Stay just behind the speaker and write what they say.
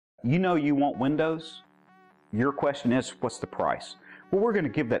You know you want windows. Your question is, what's the price? Well, we're going to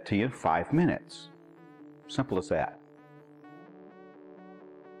give that to you in 5 minutes. Simple as that.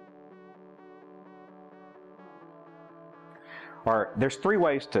 All right, there's 3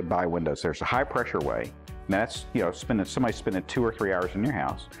 ways to buy windows. There's a high pressure way. And that's, somebody spending 2 or 3 hours in your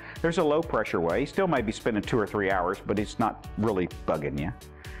house. There's a low pressure way. You still might be spending 2 or 3 hours, but it's not really bugging you.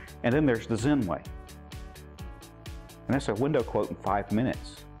 And then there's the Zen way. And that's a window quote in 5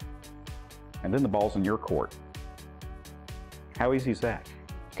 minutes. And then the ball's in your court. How easy is that?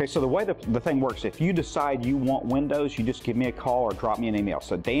 Okay, so the way the thing works, if you decide you want windows, you just give me a call or drop me an email.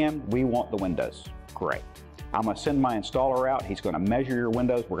 So, Dan, we want the windows. Great. I'm going to send my installer out. He's going to measure your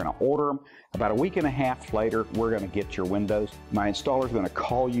windows. We're going to order them. About a week and a half later, we're going to get your windows. My installer is going to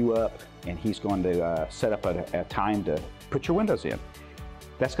call you up, and he's going to set up a time to put your windows in.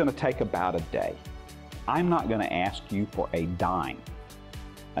 That's going to take about a day. I'm not going to ask you for a dime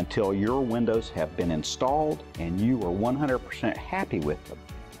until your windows have been installed and you are 100% happy with them.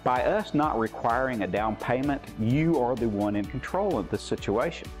 By us not requiring a down payment, you are the one in control of this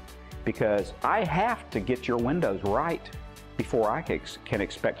situation, because I have to get your windows right before I can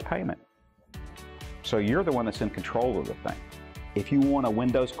expect payment. So you're the one that's in control of the thing. If you want a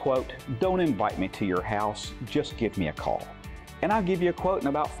windows quote, don't invite me to your house, just give me a call. And I'll give you a quote in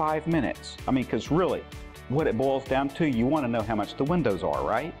about 5 minutes. I mean, because really, what it boils down to, you want to know how much the windows are,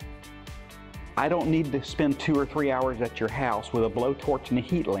 right? I don't need to spend 2 or 3 hours at your house with a blowtorch and a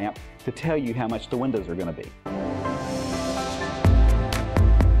heat lamp to tell you how much the windows are going to be.